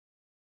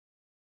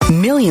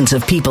Millions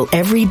of people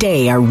every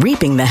day are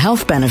reaping the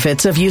health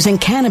benefits of using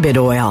cannabis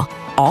oil,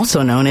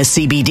 also known as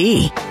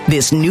CBD.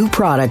 This new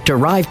product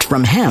derived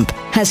from hemp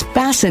has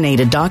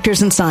fascinated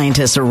doctors and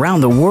scientists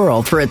around the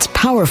world for its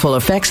powerful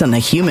effects on the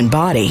human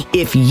body.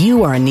 If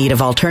you are in need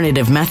of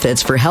alternative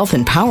methods for health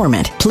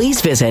empowerment, please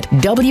visit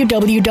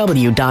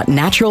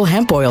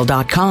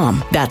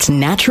www.naturalhempoil.com. That's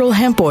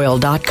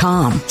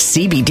naturalhempoil.com.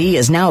 CBD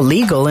is now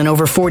legal in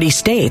over 40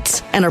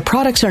 states, and our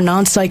products are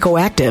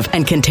non-psychoactive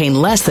and contain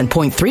less than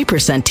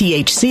 0.3%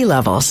 THC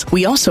levels.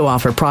 We also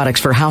offer products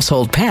for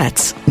household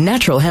pets.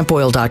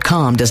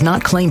 Naturalhempoil.com does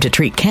not claim to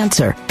treat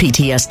cancer,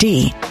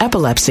 PTSD,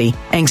 epilepsy,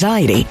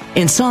 anxiety,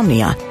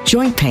 insomnia,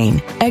 joint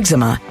pain,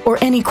 eczema, or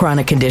any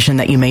chronic condition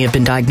that you may have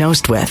been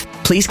diagnosed with.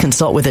 Please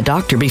consult with a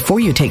doctor before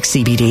you take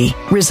CBD.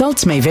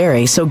 Results may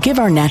vary, so give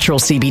our natural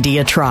CBD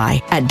a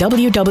try at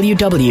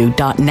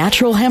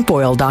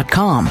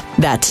www.naturalhempoil.com.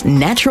 That's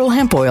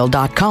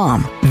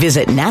naturalhempoil.com.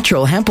 Visit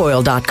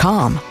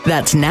naturalhempoil.com.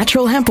 That's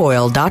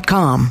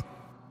naturalhempoil.com.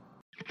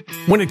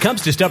 When it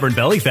comes to stubborn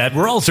belly fat,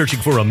 we're all searching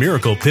for a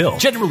miracle pill.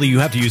 Generally, you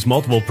have to use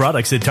multiple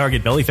products that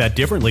target belly fat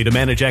differently to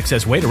manage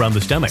excess weight around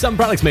the stomach. Some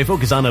products may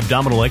focus on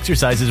abdominal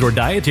exercises or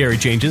dietary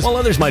changes, while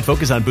others might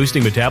focus on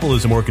boosting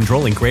metabolism or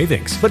controlling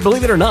cravings. But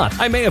believe it or not,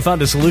 I may have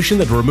found a solution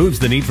that removes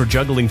the need for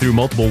juggling through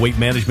multiple weight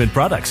management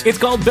products. It's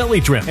called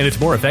Belly Trim, and it's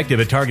more effective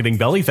at targeting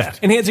belly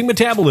fat, enhancing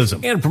metabolism,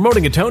 and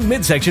promoting a toned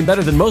midsection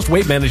better than most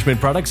weight management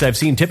products I've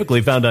seen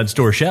typically found on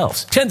store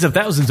shelves. Tens of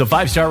thousands of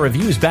 5-star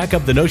reviews back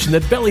up the notion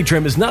that Belly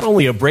Trim is not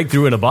only a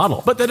breakthrough in a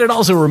bottle, but that it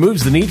also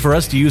removes the need for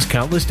us to use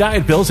countless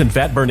diet pills and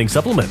fat-burning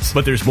supplements.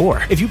 But there's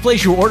more. If you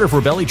place your order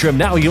for Belly Trim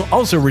now, you'll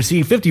also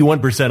receive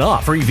 51%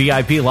 off, free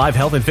VIP live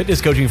health and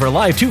fitness coaching for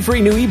life, 2 free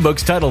new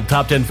ebooks titled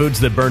Top 10 Foods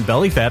That Burn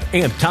Belly Fat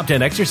and Top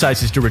 10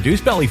 Exercises to Reduce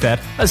Belly Fat,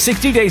 a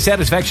 60-day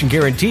satisfaction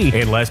guarantee,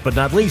 and last but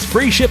not least,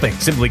 free shipping.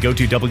 Simply go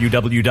to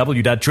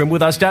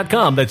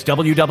www.trimwithus.com. That's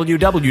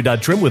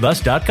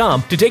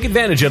www.trimwithus.com to take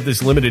advantage of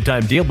this limited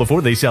time deal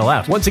before they sell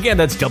out. Once again,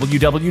 that's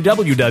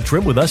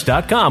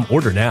www.trimwithus.com.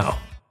 Order now.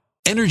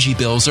 Energy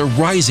bills are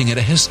rising at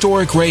a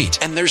historic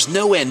rate, and there's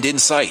no end in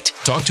sight.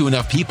 Talk to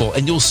enough people,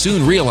 and you'll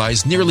soon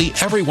realize nearly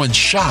everyone's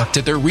shocked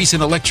at their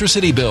recent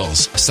electricity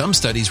bills. Some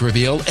studies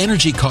reveal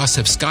energy costs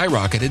have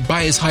skyrocketed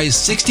by as high as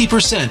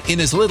 60%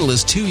 in as little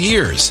as 2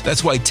 years.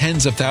 That's why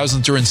tens of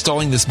thousands are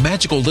installing this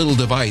magical little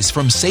device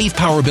from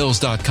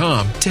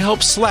SavePowerBills.com to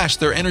help slash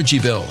their energy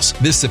bills.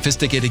 This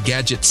sophisticated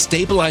gadget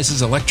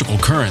stabilizes electrical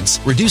currents,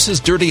 reduces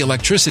dirty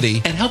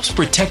electricity, and helps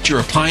protect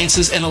your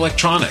appliances and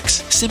electronics.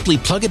 Simply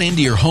plug it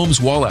into your home's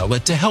wall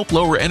outlet to help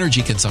lower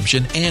energy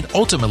consumption and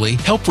ultimately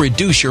help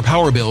reduce your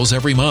power bills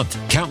every month.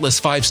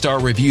 Countless 5-star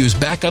reviews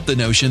back up the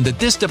notion that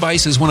this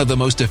device is one of the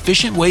most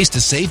efficient ways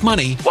to save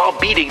money while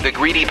beating the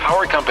greedy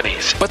power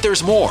companies. But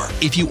there's more.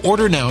 If you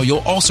order now, you'll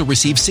also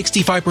receive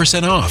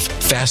 65% off,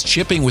 fast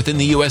shipping within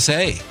the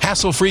USA,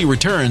 hassle-free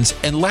returns,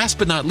 and last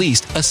but not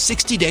least, a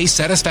 60-day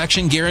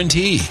satisfaction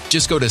guarantee.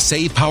 Just go to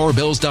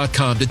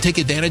SavePowerBills.com to take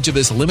advantage of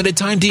this limited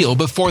time deal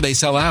before they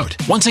sell out.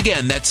 Once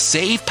again, that's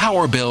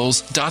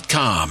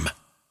SavePowerBills.com.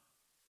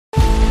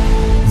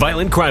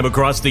 Violent crime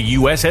across the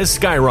U.S. has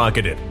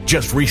skyrocketed.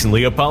 Just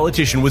recently, a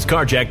politician was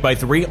carjacked by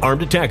 3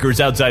 armed attackers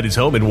outside his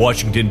home in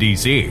Washington,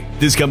 D.C.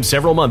 This comes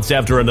several months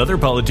after another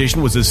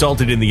politician was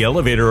assaulted in the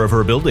elevator of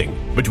her building.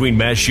 Between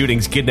mass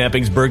shootings,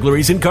 kidnappings,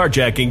 burglaries, and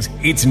carjackings,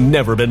 it's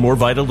never been more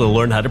vital to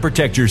learn how to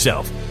protect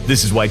yourself.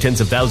 This is why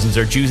tens of thousands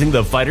are choosing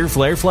the Fighter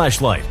Flare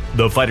flashlight.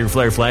 The Fighter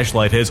Flare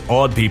flashlight has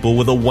awed people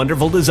with a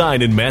wonderful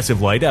design and massive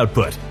light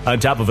output. On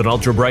top of an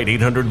ultra-bright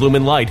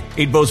 800-lumen light,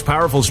 it boasts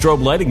powerful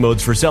strobe lighting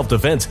modes for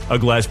self-defense, a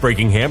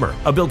glass-breaking hammer,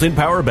 a built-in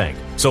power bank,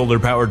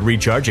 solar-powered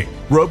recharging,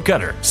 rope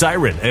cutter,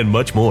 siren, and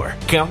much more.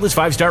 Countless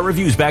 5-star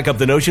reviews back up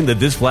the notion that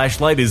this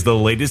flashlight is the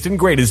latest and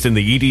greatest in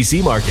the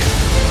EDC market.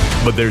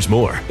 But there's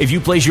more. If you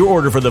place your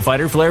order for the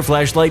Fighter Flare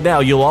flashlight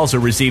now, you'll also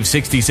receive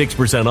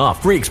 66%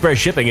 off, free express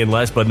shipping, and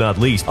last but not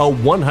least, a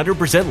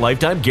 100%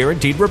 lifetime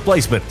guaranteed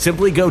replacement.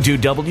 Simply go to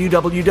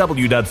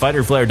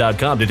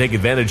www.fighterflare.com to take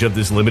advantage of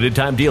this limited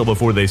time deal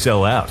before they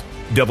sell out.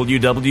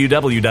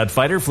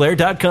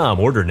 www.fighterflare.com.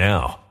 Order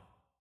now.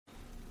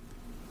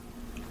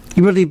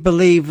 You really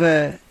believe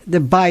the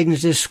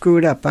Biden's just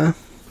screwed up, huh?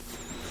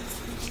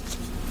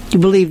 You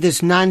believe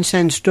this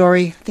nonsense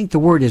story? I think the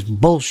word is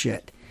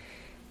bullshit.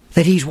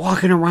 That he's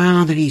walking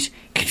around and he's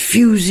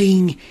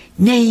confusing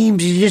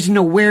names, he doesn't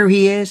know where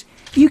he is.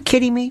 Are you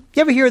kidding me?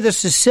 You ever hear of the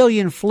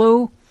Sicilian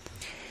Flu?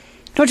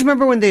 Don't you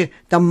remember when the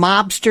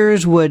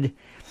mobsters would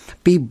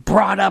be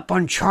brought up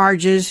on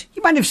charges?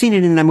 You might have seen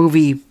it in the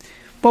movie,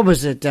 what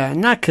was it?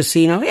 Not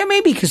Casino. Yeah,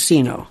 maybe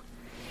Casino.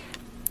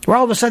 Where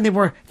all of a sudden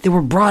they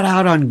were brought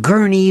out on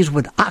gurneys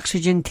with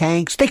oxygen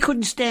tanks. They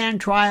couldn't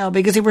stand trial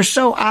because they were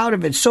so out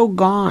of it, so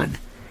gone.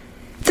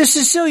 The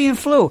Sicilian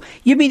Flu.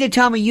 You mean to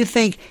tell me you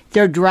think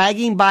they're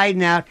dragging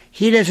Biden out,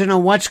 he doesn't know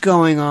what's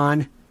going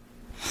on,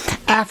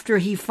 after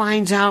he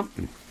finds out,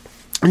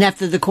 and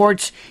after the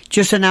courts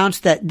just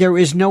announced that there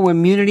is no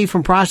immunity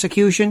from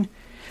prosecution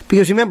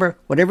Because remember,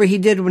 whatever he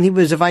did when he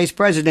was a vice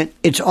president,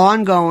 it's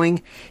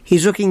ongoing.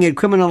 He's looking at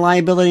criminal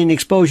liability and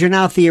exposure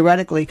now,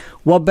 theoretically.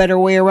 What better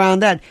way around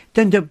that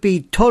than to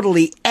be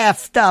totally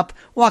effed up,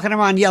 walking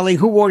around yelling,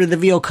 who ordered the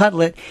veal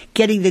cutlet,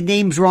 getting the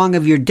names wrong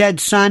of your dead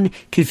son,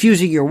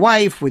 confusing your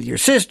wife with your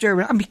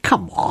sister. I mean,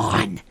 come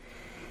on.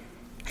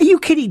 Are you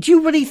kidding? Do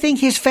you really think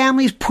his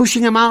family's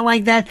pushing him out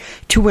like that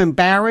to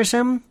embarrass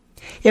him?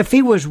 If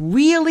he was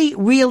really,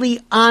 really,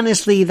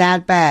 honestly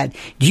that bad,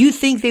 do you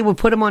think they would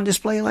put him on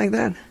display like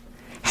that?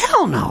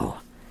 Hell no.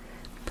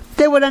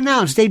 They would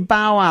announce, they'd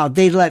bow out,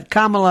 they'd let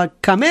Kamala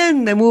come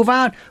in, they move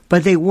out,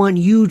 but they want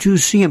you to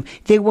see him.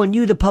 They want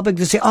you, the public,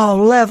 to say, oh,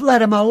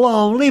 let him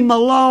alone, leave him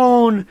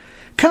alone.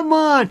 Come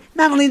on.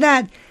 Not only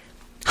that,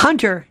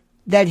 Hunter,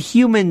 that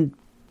human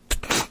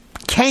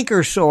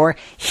canker sore,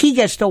 he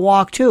gets to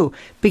walk too.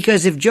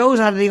 Because if Joe's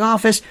out of the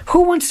office,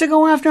 who wants to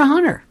go after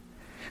Hunter?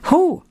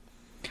 Who?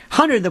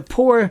 Hunter, the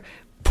poor,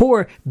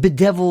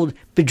 bedeviled,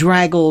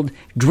 bedraggled,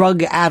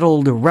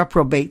 drug-addled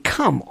reprobate.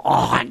 Come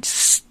on,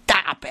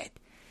 stop it.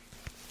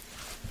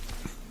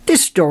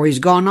 This story's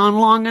gone on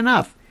long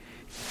enough.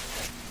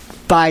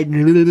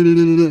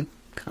 Biden,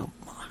 come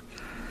on.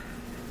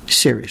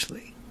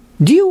 Seriously.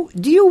 Do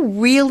you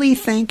really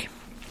think,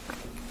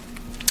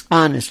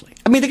 honestly,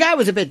 I mean, the guy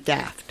was a bit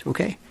daft,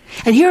 okay?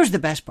 And here's the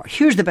best part.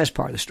 Here's the best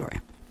part of the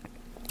story.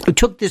 It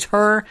took this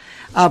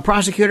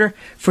prosecutor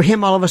for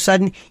him all of a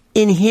sudden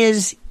in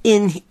his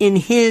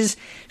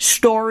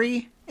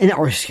story, in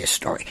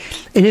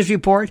his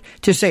report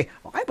to say,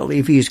 oh, I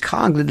believe he's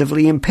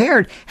cognitively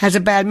impaired, has a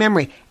bad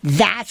memory.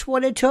 That's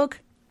what it took.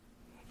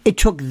 It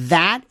took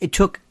that. It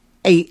took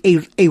a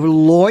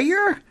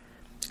lawyer,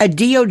 a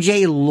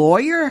DOJ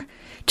lawyer,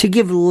 to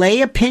give lay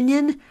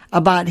opinion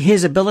about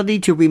his ability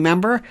to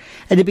remember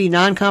and to be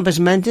non-compos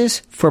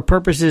mentis for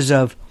purposes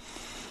of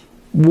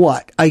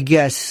what? I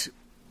guess,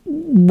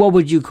 what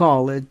would you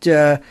call it?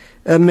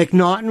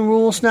 McNaughton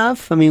rule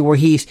stuff? I mean, where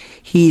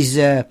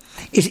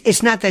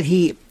it's not that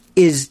he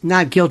is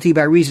not guilty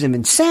by reason of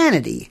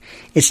insanity.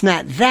 It's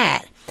not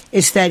that.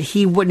 It's that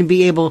he wouldn't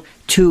be able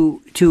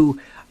to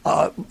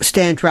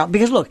stand trial.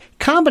 Because look,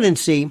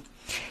 competency,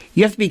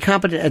 you have to be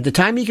competent at the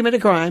time you commit a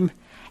crime,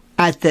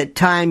 at the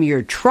time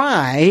you're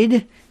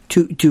tried,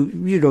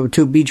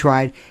 to be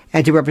tried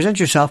and to represent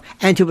yourself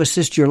and to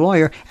assist your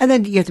lawyer, and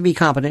then you have to be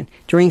competent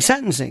during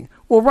sentencing.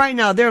 Well, right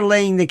now they're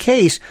laying the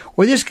case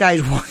where this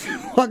guy's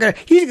walking,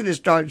 he's going to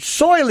start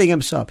soiling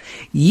himself.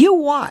 You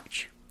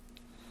watch.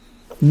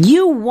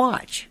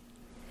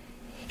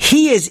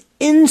 He is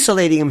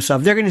insulating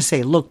himself. They're going to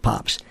say, look,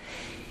 Pops,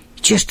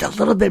 just a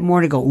little bit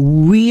more to go.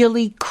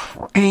 Really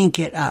crank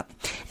it up.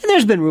 And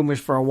there's been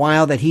rumors for a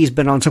while that he's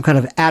been on some kind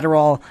of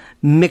Adderall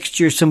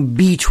mixture, some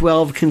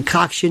B12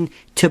 concoction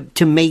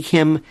to make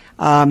him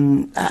a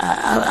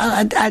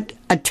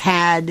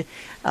tad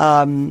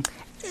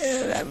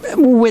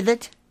with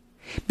it.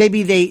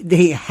 Maybe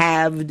they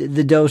halved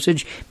the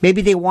dosage.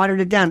 Maybe they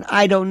watered it down.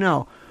 I don't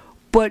know.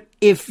 But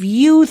if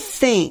you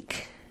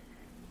think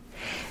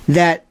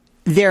that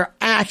they're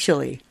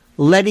actually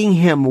letting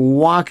him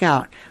walk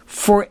out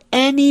for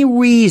any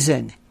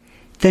reason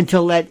than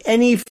to let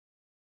any...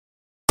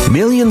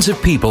 Millions of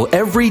people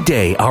every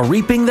day are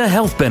reaping the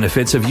health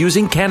benefits of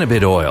using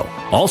cannabis oil,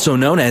 also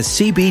known as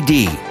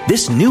CBD.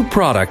 This new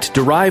product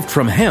derived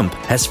from hemp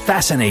has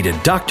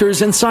fascinated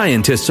doctors and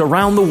scientists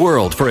around the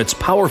world for its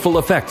powerful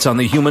effects on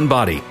the human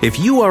body. If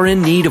you are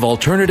in need of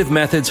alternative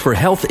methods for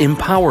health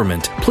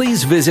empowerment,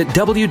 please visit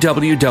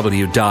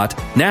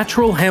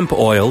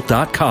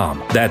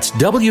www.naturalhempoil.com. That's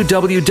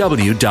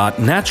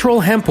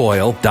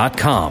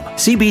www.naturalhempoil.com.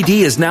 CBD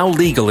is now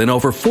legal in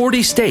over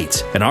 40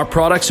 states, and our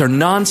products are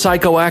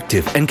non-psychoactive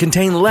and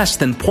contain less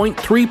than 0.3%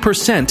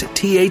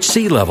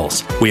 THC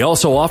levels. We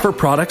also offer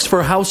products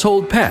for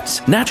household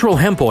pets.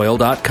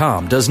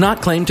 NaturalHempOil.com does not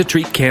claim to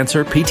treat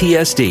cancer,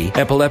 PTSD,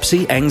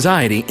 epilepsy,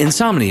 anxiety,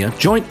 insomnia,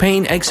 joint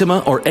pain, eczema,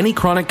 or any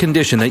chronic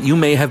condition that you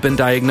may have been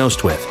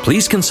diagnosed with.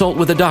 Please consult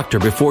with a doctor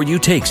before you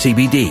take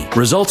CBD.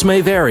 Results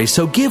may vary,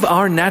 so give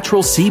our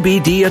natural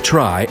CBD a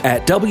try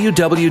at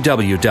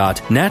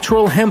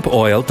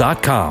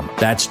www.naturalhempoil.com.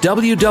 That's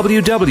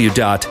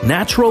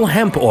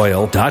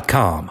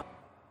www.naturalhempoil.com.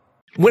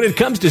 When it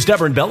comes to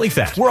stubborn belly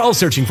fat, we're all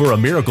searching for a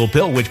miracle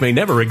pill which may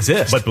never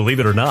exist. But believe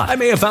it or not, I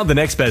may have found the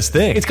next best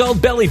thing. It's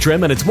called Belly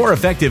Trim, and it's more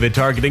effective at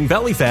targeting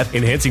belly fat,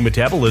 enhancing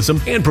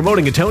metabolism, and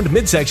promoting a toned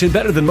midsection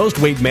better than most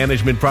weight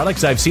management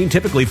products I've seen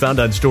typically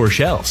found on store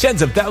shelves.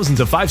 Tens of thousands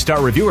of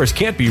 5-star reviewers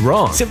can't be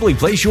wrong. Simply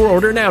place your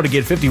order now to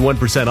get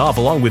 51% off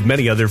along with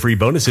many other free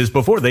bonuses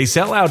before they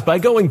sell out by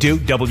going to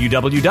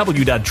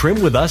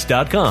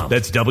www.trimwithus.com.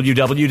 That's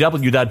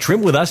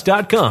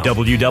www.trimwithus.com.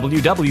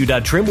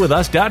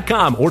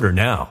 www.trimwithus.com. Order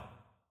now.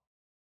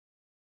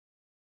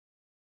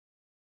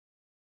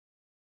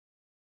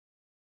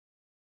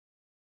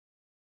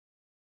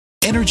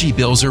 Energy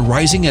bills are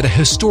rising at a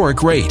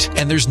historic rate,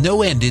 and there's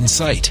no end in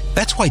sight.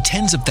 That's why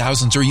tens of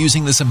thousands are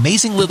using this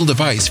amazing little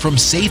device from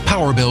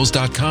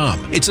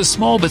SavePowerBills.com. It's a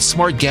small but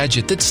smart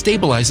gadget that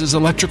stabilizes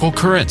electrical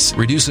currents,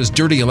 reduces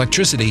dirty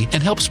electricity,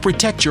 and helps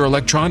protect your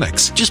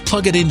electronics. Just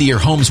plug it into your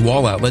home's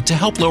wall outlet to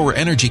help lower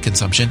energy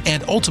consumption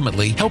and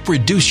ultimately help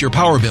reduce your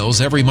power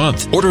bills every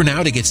month. Order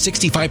now to get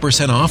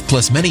 65% off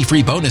plus many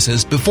free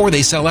bonuses before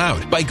they sell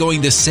out by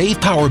going to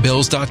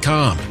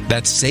SavePowerBills.com.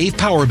 That's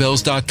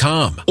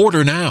SavePowerBills.com.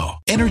 Order now.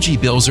 Energy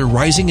bills are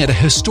rising at a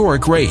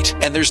historic rate,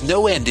 and there's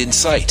no end in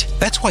sight.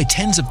 That's why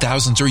tens of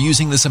thousands are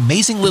using this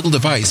amazing little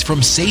device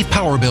from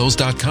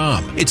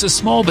SavePowerBills.com. It's a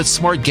small but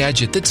smart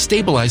gadget that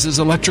stabilizes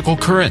electrical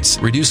currents,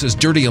 reduces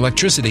dirty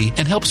electricity,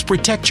 and helps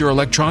protect your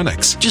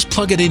electronics. Just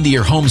plug it into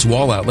your home's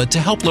wall outlet to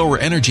help lower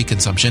energy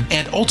consumption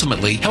and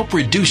ultimately help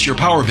reduce your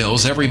power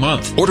bills every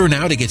month. Order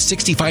now to get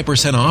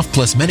 65% off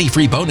plus many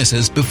free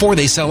bonuses before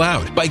they sell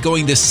out by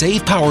going to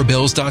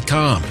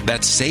SavePowerBills.com.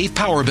 That's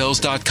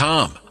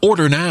SavePowerBills.com.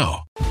 Order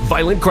now.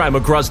 Violent crime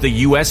across the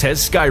U.S.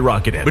 has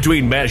skyrocketed.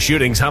 Between mass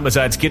shootings,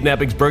 homicides,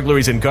 kidnappings,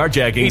 burglaries, and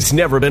carjackings, it's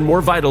never been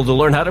more vital to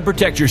learn how to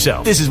protect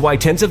yourself. This is why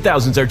tens of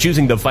thousands are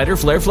choosing the Fighter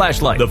Flare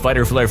flashlight. The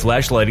Fighter Flare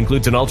flashlight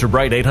includes an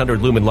ultra-bright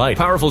 800 lumen light,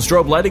 powerful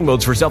strobe lighting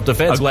modes for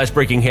self-defense, a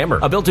glass-breaking hammer,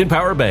 a built-in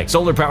power bank,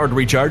 solar-powered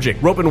recharging,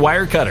 rope and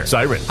wire cutter,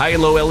 siren, high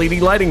and low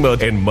LED lighting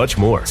mode, and much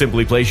more.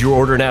 Simply place your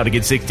order now to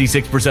get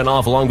 66%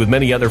 off along with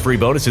many other free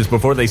bonuses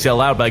before they sell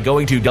out by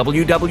going to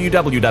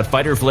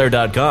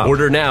www.fighterflare.com.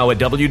 Order now at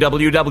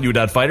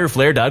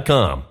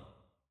www.fighterflare.com.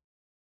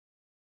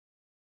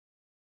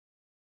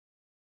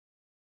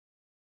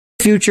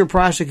 Future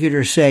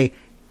prosecutors say,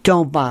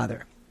 don't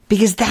bother.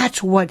 Because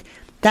that's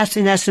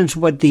in essence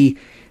what the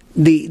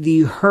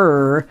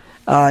her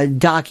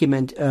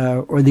document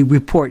or the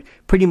report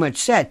pretty much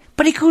said.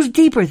 But it goes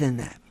deeper than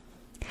that.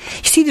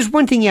 You see, there's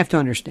one thing you have to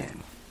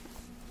understand.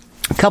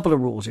 A couple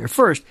of rules here.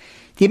 First,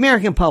 the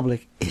American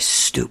public is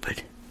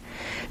stupid.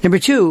 Number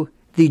two,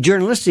 the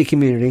journalistic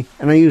community,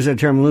 and I use that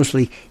term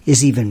loosely,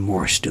 is even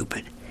more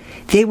stupid.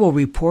 They will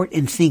report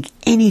and think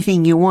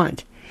anything you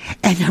want.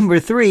 And number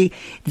three,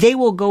 they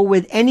will go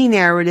with any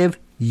narrative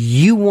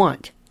you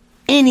want.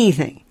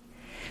 Anything.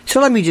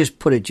 So let me just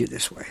put it to you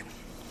this way.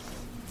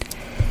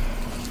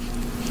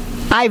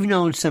 I've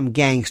known some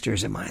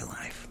gangsters in my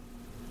life.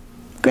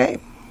 Okay?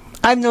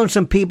 I've known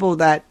some people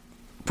that,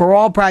 for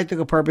all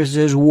practical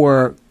purposes,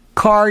 were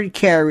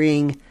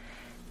card-carrying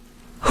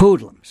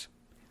hoodlums,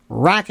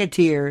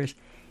 racketeers,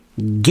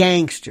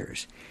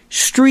 gangsters,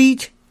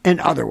 street and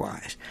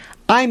otherwise.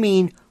 I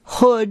mean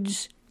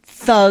hoods,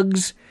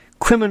 thugs,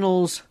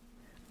 criminals,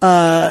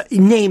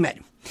 name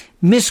it.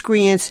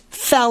 Miscreants,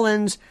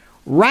 felons,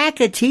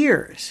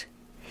 racketeers.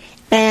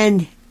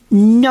 And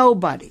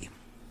nobody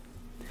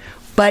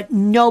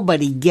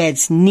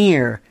gets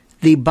near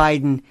the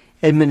Biden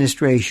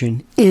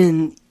administration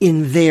in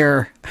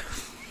their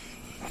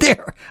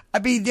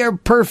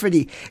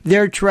perfidy,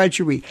 their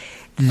treachery.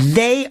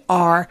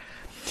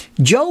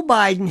 Joe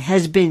Biden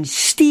has been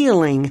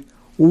stealing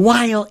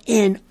while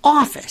in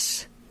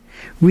office.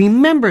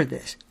 Remember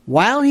this,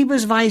 while he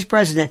was vice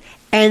president,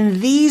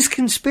 and these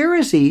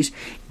conspiracies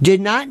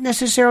did not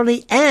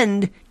necessarily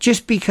end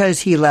just because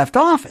he left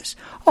office.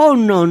 Oh,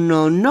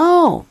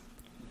 no.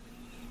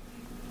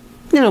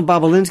 You know,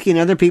 Bobolinsky and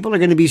other people are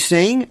going to be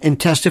saying and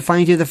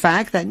testifying to the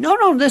fact that,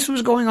 no, this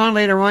was going on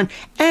later on,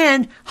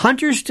 and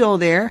Hunter's still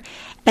there,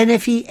 and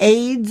if he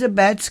aids,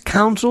 abets,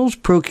 counsels,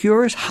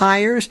 procures,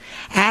 hires,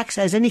 acts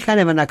as any kind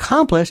of an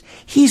accomplice,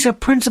 he's a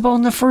principal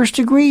in the first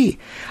degree.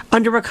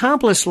 Under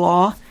accomplice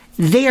law,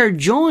 they are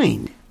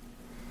joined.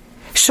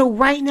 So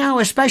right now,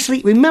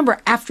 especially, remember,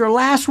 after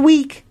last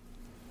week,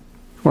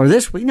 or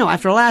this week,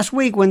 after last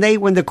week when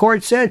the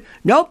court said,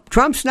 nope,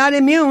 Trump's not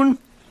immune.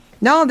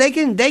 No, they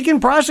can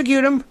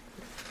prosecute him.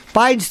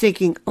 Biden's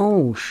thinking,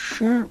 oh,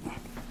 sure.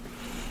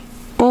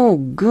 Oh,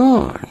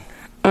 God.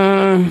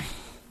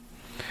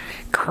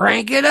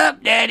 Crank it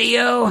up,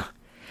 Daddy-o.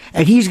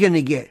 And he's going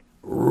to get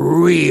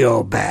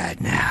real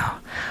bad now.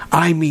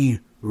 I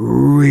mean,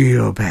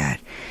 real bad.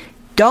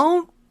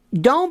 Don't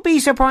be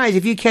surprised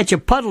if you catch a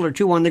puddle or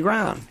two on the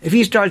ground. If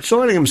he starts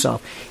soiling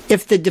himself.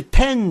 If the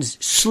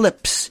depends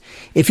slips.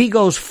 If he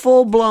goes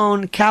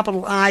full-blown,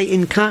 capital I,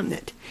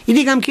 incontinent. You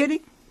think I'm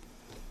kidding?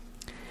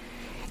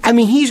 I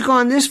mean, he's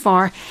gone this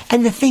far.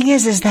 And the thing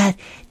is that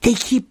they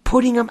keep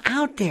putting him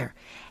out there.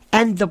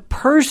 And the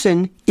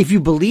person, if you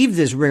believe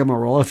this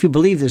rigmarole, if you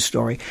believe this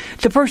story,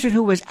 the person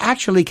who was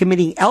actually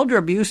committing elder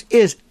abuse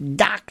is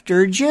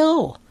Dr.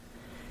 Jill.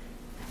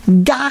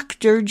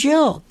 Dr.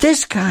 Jill.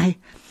 This guy,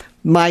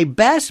 my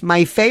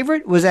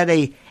favorite was at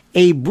a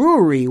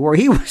brewery where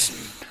he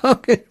was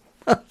talking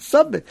about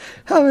something.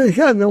 How they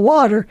got in the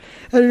water.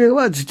 And you know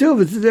what,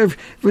 still,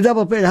 for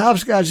double paid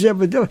hopscotch,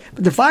 but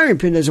the firing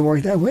pin doesn't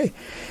work that way.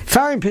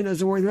 Firing pin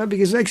doesn't work that way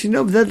because next you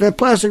know, that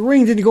plastic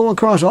ring didn't go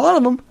across all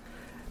of them.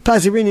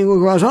 Plastic ring didn't go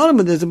across all of them,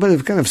 but there's a bit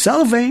of kind of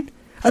cellophane.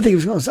 I think it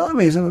was called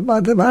cellophane. I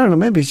don't know,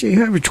 maybe she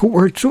had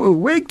her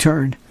wig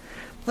turned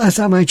last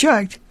time I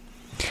checked.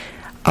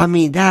 I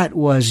mean, that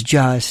was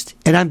just,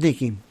 and I'm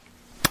thinking,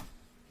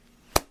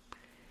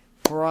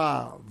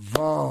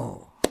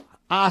 Bravo.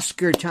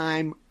 Oscar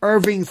time,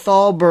 Irving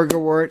Thalberg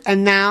Award.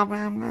 And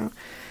now,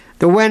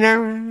 the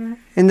winner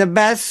in the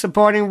best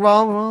supporting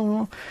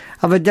role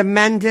of a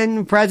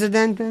demented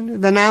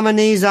president. The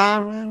nominees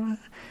are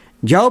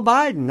Joe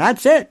Biden.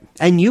 That's it.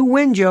 And you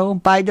win, Joe,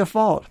 by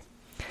default.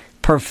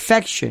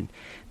 Perfection.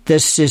 The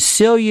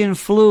Sicilian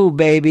Flu,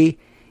 baby.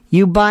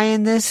 You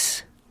buying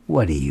this?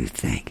 What do you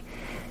think?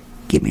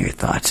 Give me your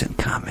thoughts and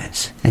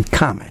comments. And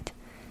comment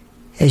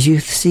as you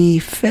see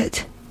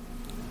fit.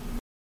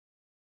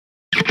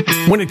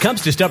 When it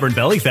comes to stubborn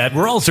belly fat,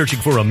 we're all searching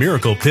for a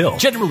miracle pill.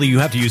 Generally, you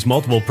have to use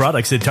multiple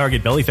products that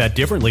target belly fat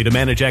differently to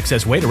manage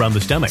excess weight around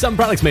the stomach. Some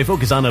products may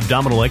focus on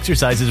abdominal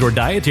exercises or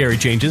dietary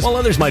changes, while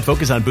others might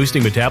focus on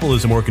boosting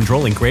metabolism or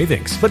controlling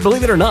cravings. But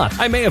believe it or not,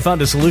 I may have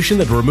found a solution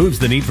that removes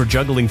the need for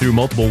juggling through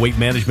multiple weight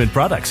management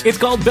products. It's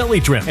called Belly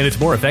Trim, and it's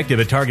more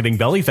effective at targeting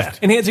belly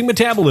fat, enhancing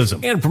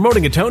metabolism, and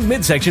promoting a toned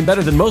midsection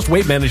better than most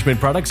weight management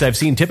products I've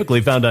seen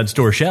typically found on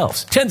store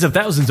shelves. Tens of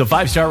thousands of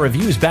 5-star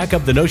reviews back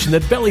up the notion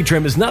that Belly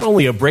Trim is not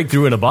only a breakthrough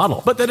in a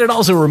bottle, but that it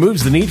also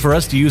removes the need for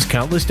us to use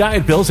countless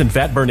diet pills and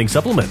fat-burning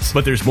supplements.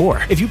 But there's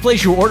more. If you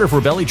place your order for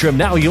Belly Trim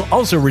now, you'll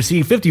also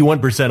receive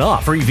 51%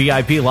 off, free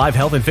VIP live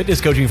health and fitness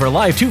coaching for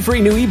life, 2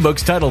 free new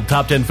ebooks titled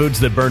Top 10 Foods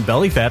That Burn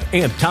Belly Fat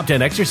and Top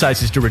 10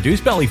 Exercises to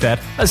Reduce Belly Fat,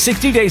 a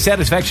 60-day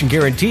satisfaction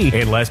guarantee,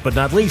 and last but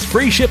not least,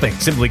 free shipping.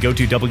 Simply go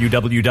to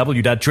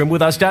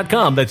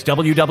www.trimwithus.com. That's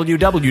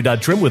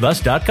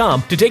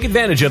www.trimwithus.com to take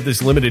advantage of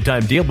this limited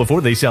time deal before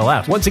they sell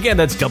out. Once again,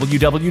 that's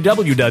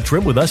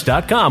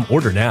www.trimwithus.com.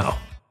 Order now.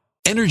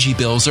 Energy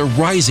bills are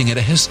rising at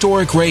a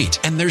historic rate,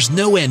 and there's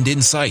no end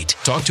in sight.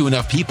 Talk to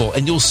enough people,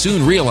 and you'll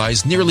soon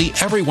realize nearly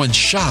everyone's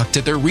shocked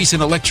at their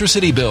recent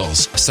electricity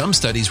bills. Some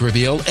studies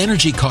reveal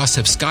energy costs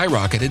have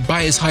skyrocketed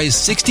by as high as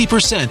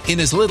 60%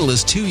 in as little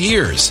as 2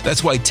 years.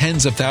 That's why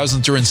tens of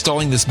thousands are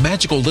installing this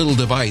magical little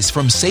device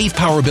from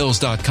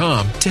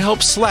SavePowerBills.com to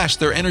help slash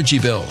their energy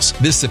bills.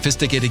 This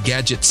sophisticated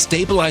gadget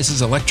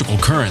stabilizes electrical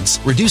currents,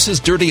 reduces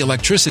dirty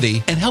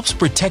electricity, and helps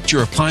protect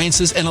your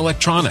appliances and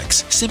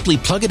electronics. Simply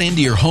plug it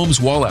into your home's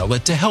wall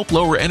outlet to help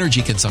lower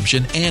energy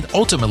consumption and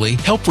ultimately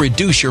help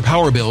reduce your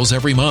power bills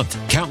every month.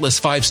 Countless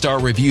 5-star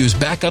reviews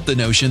back up the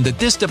notion that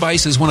this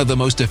device is one of the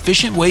most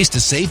efficient ways to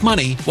save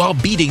money while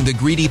beating the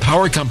greedy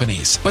power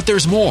companies. But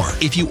there's more.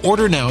 If you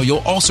order now, you'll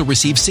also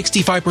receive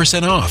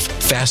 65% off,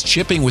 fast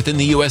shipping within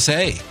the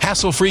USA,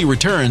 hassle-free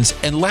returns,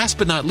 and last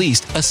but not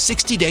least, a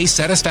 60-day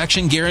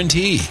satisfaction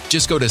guarantee.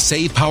 Just go to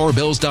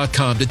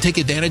SavePowerBills.com to take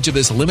advantage of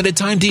this limited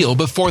time deal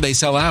before they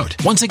sell out.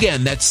 Once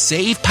again, that's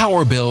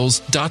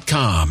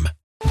SavePowerBills.com.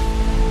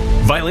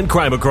 Violent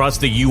crime across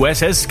the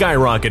U.S. has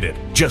skyrocketed.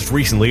 Just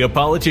recently, a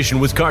politician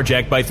was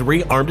carjacked by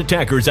 3 armed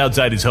attackers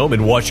outside his home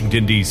in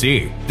Washington,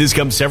 D.C. This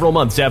comes several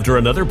months after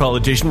another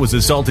politician was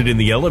assaulted in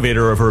the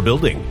elevator of her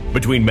building.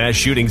 Between mass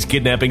shootings,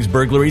 kidnappings,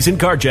 burglaries, and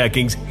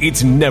carjackings,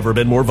 it's never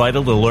been more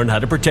vital to learn how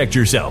to protect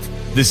yourself.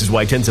 This is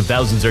why tens of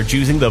thousands are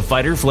choosing the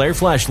Fighter Flare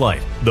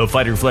flashlight. The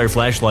Fighter Flare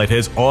flashlight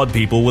has awed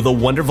people with a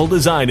wonderful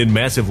design and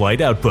massive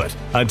light output.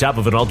 On top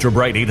of an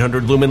ultra-bright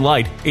 800-lumen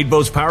light, it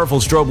boasts powerful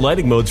strobe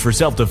lighting modes for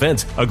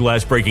self-defense, a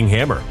glass-breaking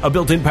hammer, a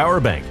built-in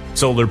power bank,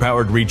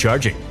 solar-powered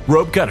recharging,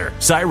 rope cutter,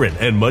 siren,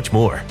 and much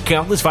more.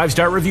 Countless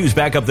 5-star reviews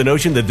back up the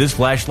notion that this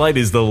flashlight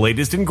is the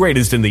latest and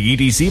greatest in the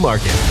EDC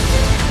market.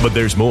 But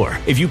there's more.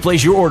 If you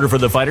place your order for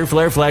the Fighter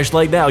Flare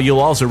flashlight now, you'll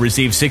also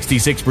receive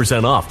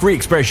 66% off, free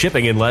express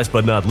shipping, and last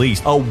but not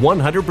least, a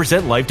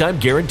 100% lifetime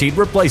guaranteed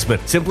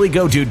replacement. Simply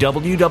go to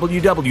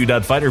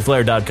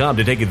www.fighterflare.com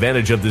to take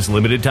advantage of this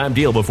limited time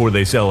deal before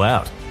they sell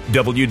out.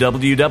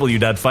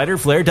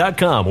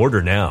 www.fighterflare.com.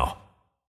 Order now.